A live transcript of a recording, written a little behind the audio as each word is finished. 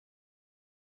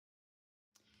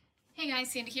Hey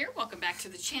guys, Sandy here. Welcome back to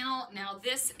the channel. Now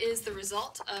this is the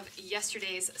result of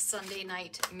yesterday's Sunday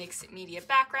night mixed media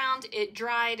background. It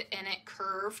dried and it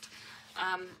curved.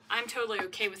 I'm totally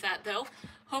okay with that though.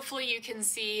 Hopefully you can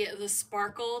see the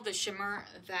sparkle, the shimmer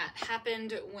that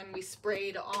happened when we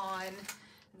sprayed on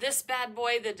this bad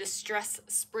boy, the Distress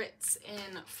Spritz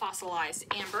in Fossilized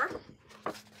Amber.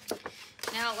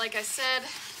 Now, like I said,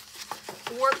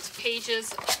 warped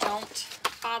pages don't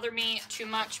bother me too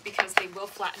much because they will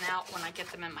flatten out when I get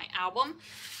them in my album.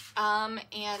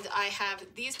 And I have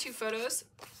these two photos.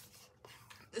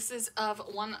 This is of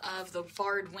one of the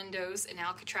barred windows in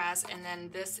Alcatraz, and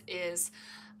then this is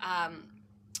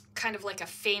kind of like a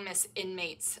famous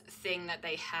Inmates thing that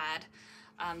they had.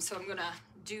 So I'm gonna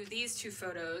do these two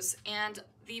photos, and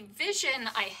the vision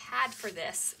I had for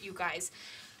this, you guys,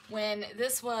 when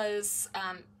this was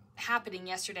happening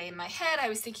yesterday in my head, I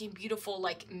was thinking beautiful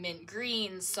like mint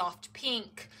green, soft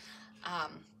pink,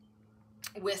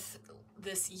 with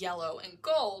this yellow and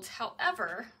gold.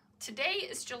 However, today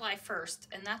is July 1st,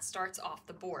 and that starts off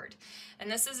the board.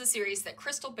 And this is a series that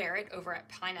Crystal Barrett over at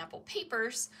Pineapple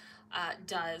Papers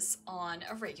does on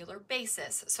a regular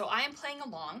basis. So I am playing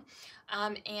along,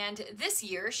 and this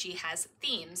year she has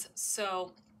themes.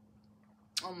 So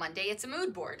on Monday it's a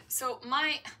mood board. So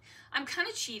I'm kind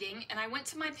of cheating, and I went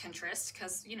to my Pinterest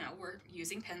because, you know, we're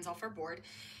using pins off our board,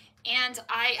 and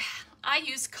I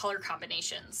used color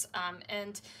combinations,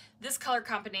 and this color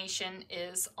combination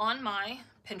is on my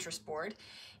Pinterest board,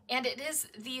 and it is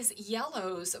these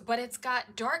yellows, but it's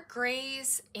got dark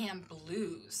grays and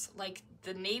blues, like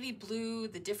the navy blue,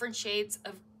 the different shades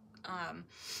of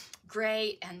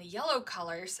gray, and the yellow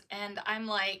colors, and I'm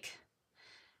like,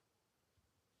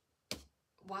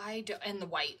 and the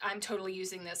white. I'm totally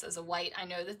using this as a white. I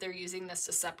know that they're using this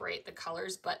to separate the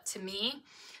colors, but to me,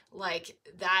 like,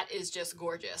 that is just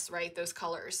gorgeous, right? Those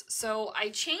colors. So I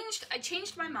changed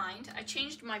my mind. I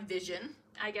changed my vision,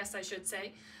 I guess I should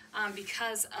say,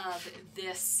 because of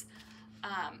this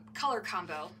color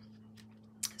combo.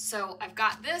 So I've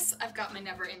got this, I've got my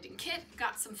never ending kit,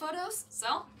 got some photos.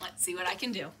 So let's see what I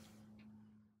can do.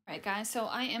 All right, guys, so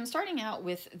I am starting out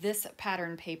with this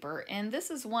pattern paper, and this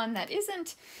is one that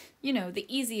isn't, you know, the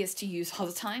easiest to use all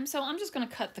the time. So I'm just going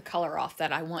to cut the color off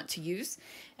that I want to use,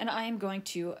 and I am going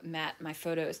to mat my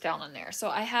photos down on there. So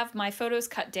I have my photos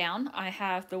cut down. I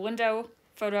have the window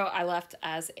photo I left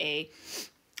as a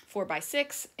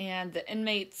 4x6, and the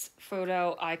Inmates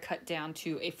photo I cut down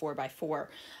to a 4x4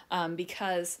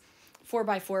 because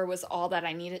 4x4 was all that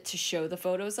I needed to show the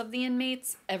photos of the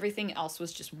inmates. Everything else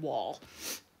was just wall.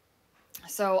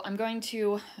 So I'm going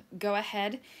to go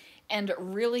ahead and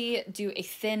really do a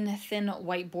thin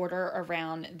white border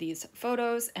around these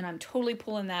photos, and I'm totally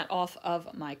pulling that off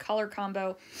of my color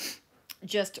combo.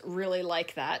 Just really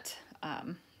like that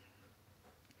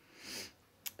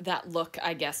that look,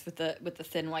 I guess, with the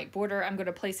thin white border. I'm going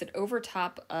to place it over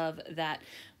top of that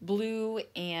blue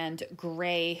and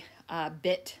gray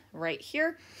bit right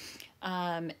here,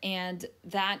 and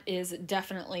that is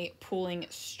definitely pulling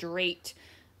straight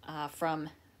from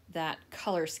that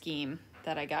color scheme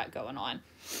that I got going on.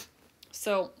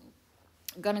 So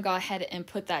I'm gonna go ahead and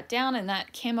put that down, and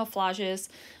that camouflages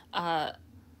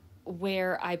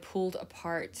where I pulled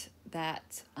apart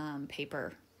that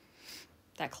paper,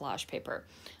 that collage paper.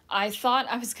 I thought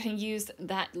I was going to use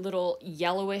that little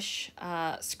yellowish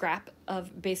scrap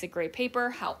of basic gray paper.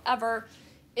 However,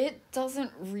 it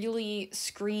doesn't really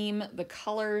scream the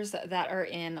colors that are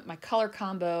in my color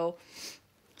combo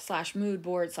 / mood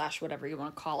board / whatever you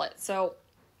want to call it. So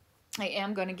I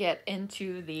am going to get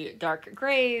into the dark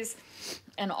grays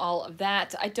and all of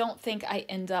that. I don't think I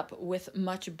end up with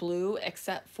much blue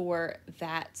except for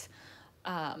that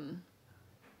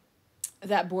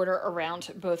that border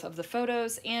around both of the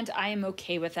photos, and I am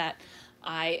okay with that.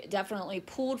 I definitely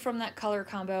pulled from that color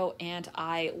combo, and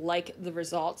I like the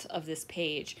result of this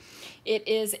page. It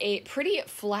is a pretty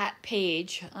flat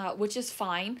page, which is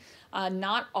fine.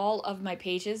 Not all of my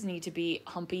pages need to be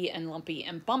humpy and lumpy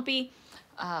and bumpy.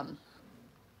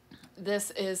 This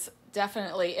is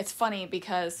definitely, it's funny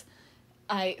because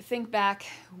I think back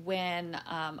when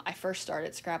I first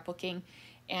started scrapbooking,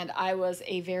 and I was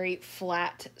a very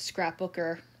flat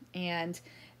scrapbooker, and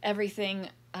everything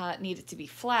needed to be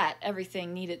flat.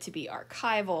 Everything needed to be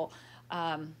archival.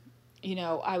 You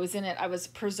know, I was in it. I was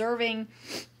preserving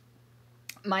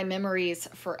my memories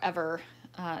forever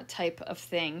type of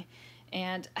thing.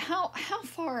 And how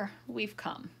far we've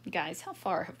come, guys. How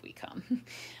far have we come?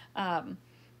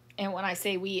 And when I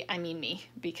say we, I mean me,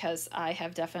 because I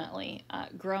have definitely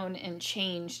grown and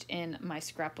changed in my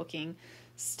scrapbooking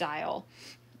style.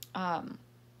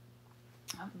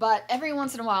 But every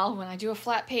once in a while, when I do a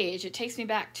flat page, it takes me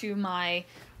back to my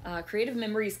Creative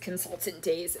Memories consultant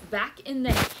days, back in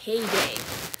the heyday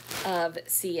of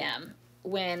CM,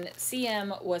 when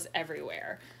CM was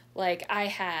everywhere. Like, I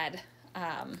had,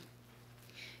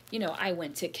 you know, I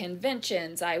went to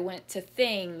conventions, I went to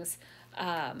things,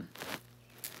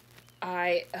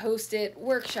 I hosted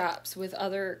workshops with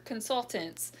other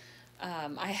consultants.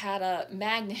 I had a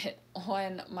magnet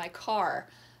on my car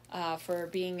for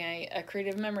being a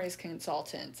Creative Memories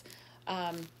consultant.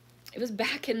 It was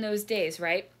back in those days,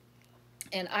 right?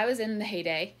 And I was in the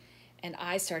heyday, and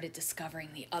I started discovering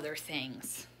the other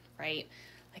things, right?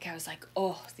 Like, I was like,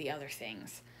 oh, the other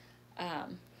things.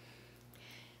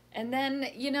 And then,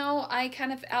 you know, I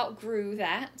kind of outgrew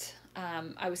that.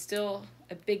 I was still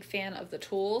a big fan of the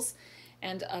tools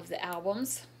and of the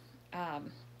albums.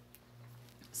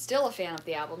 Still a fan of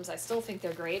the albums. I still think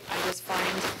they're great. I just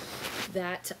find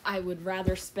that I would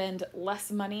rather spend less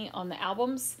money on the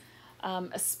albums,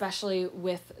 especially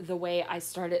with the way I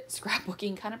started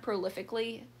scrapbooking kind of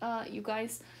prolifically, you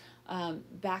guys.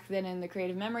 Back then in the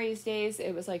Creative Memories days,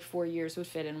 it was like 4 years would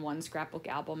fit in one scrapbook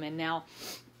album, and now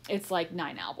it's like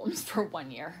 9 albums for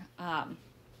 1 year.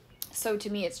 So to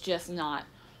me, it's just not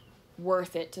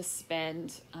worth it to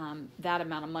spend that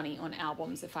amount of money on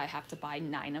albums if I have to buy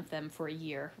 9 of them for a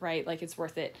year, right? Like, it's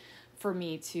worth it for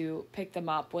me to pick them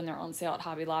up when they're on sale at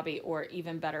Hobby Lobby, or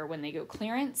even better, when they go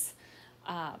clearance.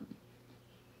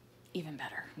 Even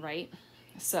better, right?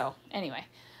 So anyway,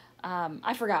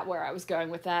 I forgot where I was going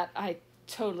with that. I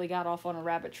totally got off on a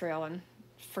rabbit trail and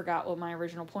forgot what my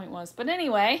original point was. But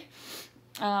anyway,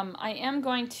 I am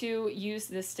going to use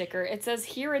this sticker. It says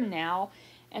here and now,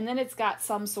 and then it's got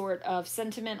some sort of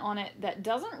sentiment on it that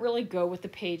doesn't really go with the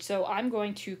page, so I'm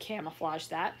going to camouflage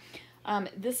that.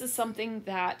 This is something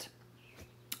that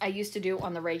I used to do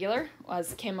on the regular,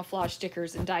 was camouflage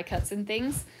stickers and die cuts and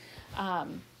things.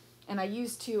 And I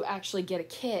used to actually get a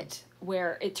kit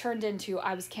where it turned into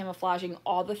I was camouflaging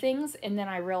all the things, and then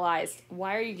I realized,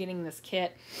 why are you getting this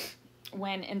kit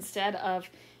when instead of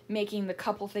making the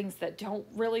couple things that don't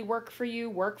really work for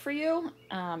you,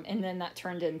 and then that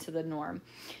turned into the norm.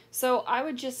 So I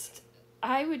would just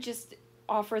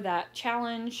offer that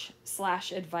challenge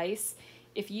 / advice.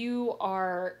 If you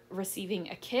are receiving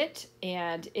a kit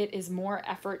and it is more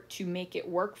effort to make it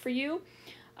work for you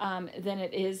than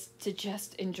it is to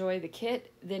just enjoy the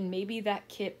kit, then maybe that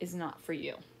kit is not for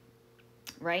you,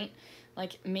 right?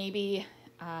 Like, maybe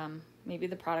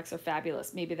the products are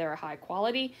fabulous, maybe they're high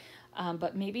quality,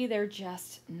 but maybe they're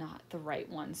just not the right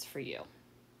ones for you.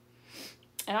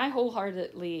 And I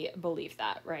wholeheartedly believe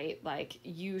that, right? Like,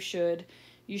 you should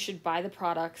buy the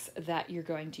products that you're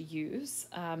going to use,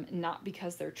 not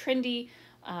because they're trendy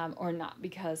or not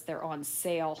because they're on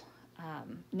sale.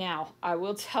 Now, I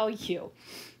will tell you,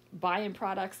 buying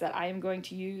products that I am going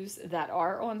to use that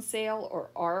are on sale or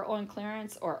are on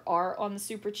clearance or are on the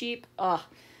super cheap,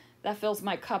 that fills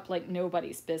my cup like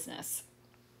nobody's business.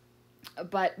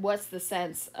 But what's the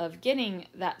sense of getting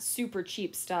that super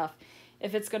cheap stuff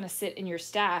if it's going to sit in your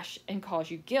stash and cause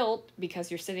you guilt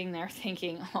because you're sitting there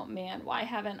thinking, oh man, why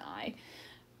haven't I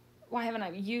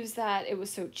used that? It was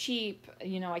so cheap.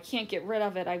 You know, I can't get rid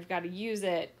of it. I've got to use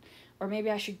it. Or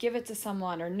maybe I should give it to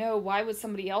someone. Or no, why would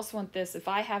somebody else want this if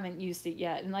I haven't used it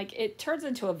yet? And like, it turns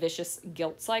into a vicious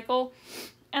guilt cycle.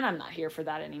 And I'm not here for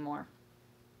that anymore.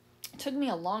 It took me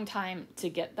a long time to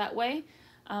get that way.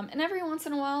 And every once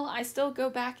in a while, I still go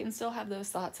back and still have those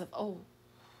thoughts of, oh,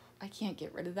 I can't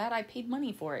get rid of that. I paid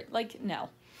money for it. Like, no.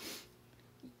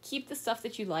 Keep the stuff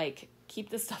that you like. Keep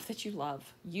the stuff that you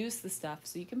love. Use the stuff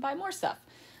so you can buy more stuff.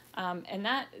 And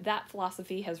that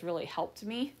philosophy has really helped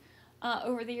me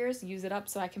over the years. Use it up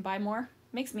so I can buy more.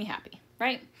 Makes me happy,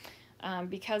 right?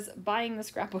 Because buying the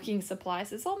scrapbooking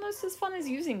supplies is almost as fun as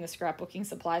using the scrapbooking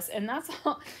supplies. And that's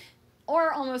all.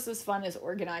 Or almost as fun as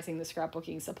organizing the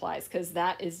scrapbooking supplies, because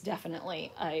that is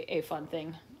definitely a fun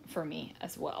thing for me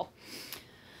as well.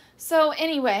 So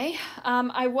anyway,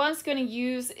 I was going to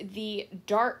use the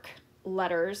dark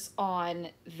letters on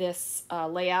this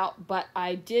layout, but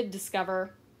I did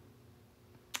discover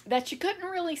that you couldn't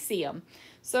really see them.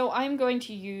 So I'm going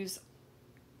to use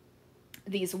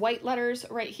these white letters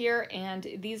right here, and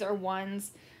these are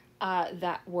ones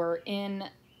that were in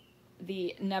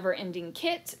the Never Ending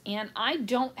kit, and I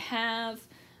don't have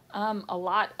a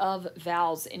lot of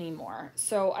vowels anymore.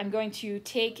 So I'm going to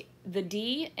take the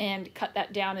D and cut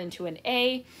that down into an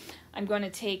A. I'm going to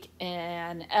take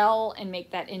an L and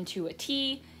make that into a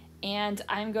T, and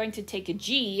I'm going to take a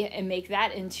G and make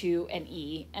that into an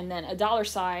E, and then a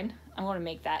 $sign, I want to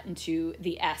make that into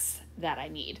the S that I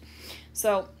need.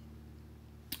 So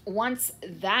once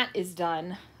that is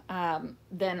done,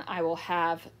 then I will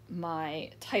have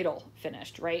my title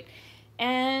finished, right?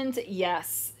 And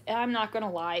yes, I'm not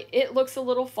gonna lie, it looks a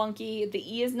little funky.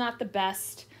 The E is not the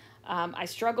best. I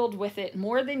struggled with it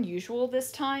more than usual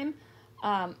this time,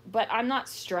 but I'm not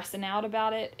stressing out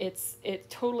about it. It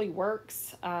totally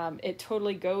works. It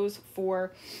totally goes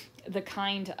for the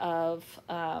kind of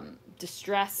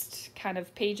distressed kind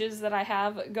of pages that I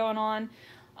have going on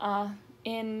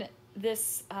in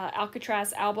this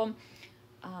Alcatraz album.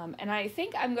 And I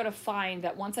think I'm going to find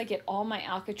that once I get all my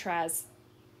Alcatraz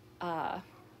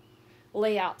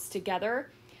layouts together,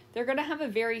 they're going to have a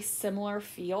very similar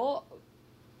feel,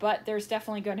 but there's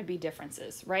definitely going to be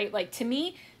differences, right? Like, to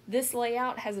me, this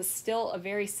layout has still a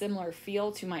very similar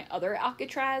feel to my other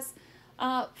Alcatraz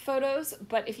photos,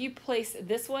 but if you place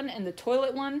this one and the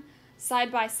toilet one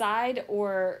side by side,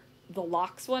 or the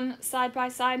locks one side by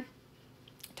side,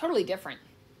 totally different.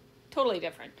 Totally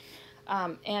different.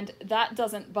 And that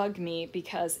doesn't bug me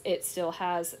because it still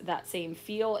has that same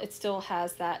feel. It still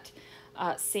has that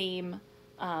same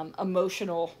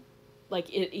emotional,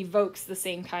 like it evokes the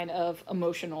same kind of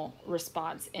emotional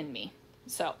response in me.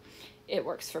 So it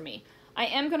works for me. I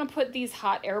am going to put these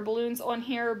hot air balloons on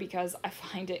here because I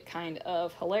find it kind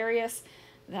of hilarious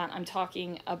that I'm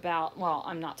talking about, well,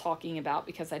 I'm not talking about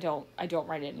because I don't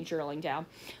write any journaling down.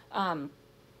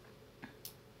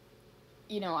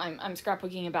 You know, I'm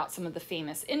scrapbooking about some of the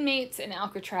famous inmates in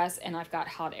Alcatraz, and I've got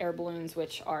hot air balloons,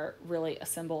 which are really a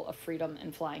symbol of freedom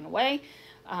and flying away.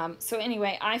 So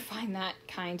anyway, I find that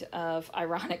kind of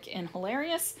ironic and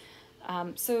hilarious.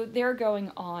 So they're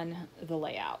going on the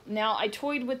layout. Now, I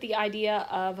toyed with the idea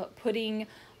of putting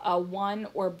one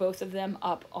or both of them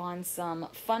up on some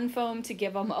fun foam to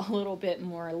give them a little bit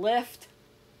more lift.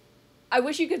 I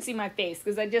wish you could see my face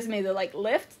because I just made the like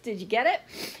lift. Did you get it?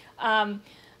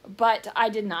 But I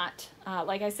did not.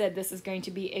 Like I said, this is going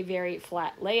to be a very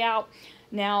flat layout.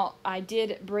 Now, I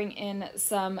did bring in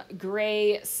some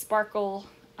gray sparkle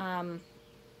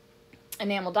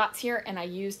enamel dots here, and I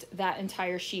used that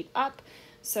entire sheet up.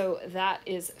 So that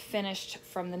is finished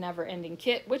from the Never Ending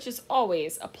Kit, which is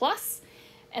always a plus.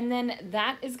 And then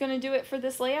that is going to do it for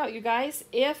this layout, you guys.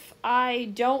 If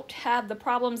I don't have the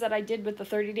problems that I did with the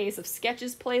 30 Days of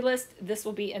Sketches playlist, this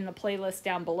will be in the playlist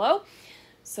down below.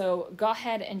 So go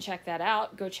ahead and check that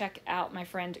out. Go check out my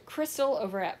friend Crystal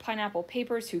over at Pineapple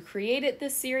Papers, who created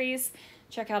this series.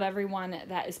 Check out everyone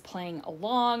that is playing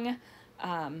along.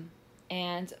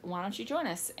 And why don't you join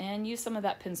us and use some of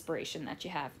that pinspiration that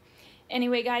you have.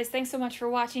 Anyway, guys, thanks so much for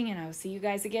watching, and I will see you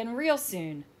guys again real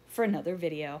soon for another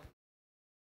video.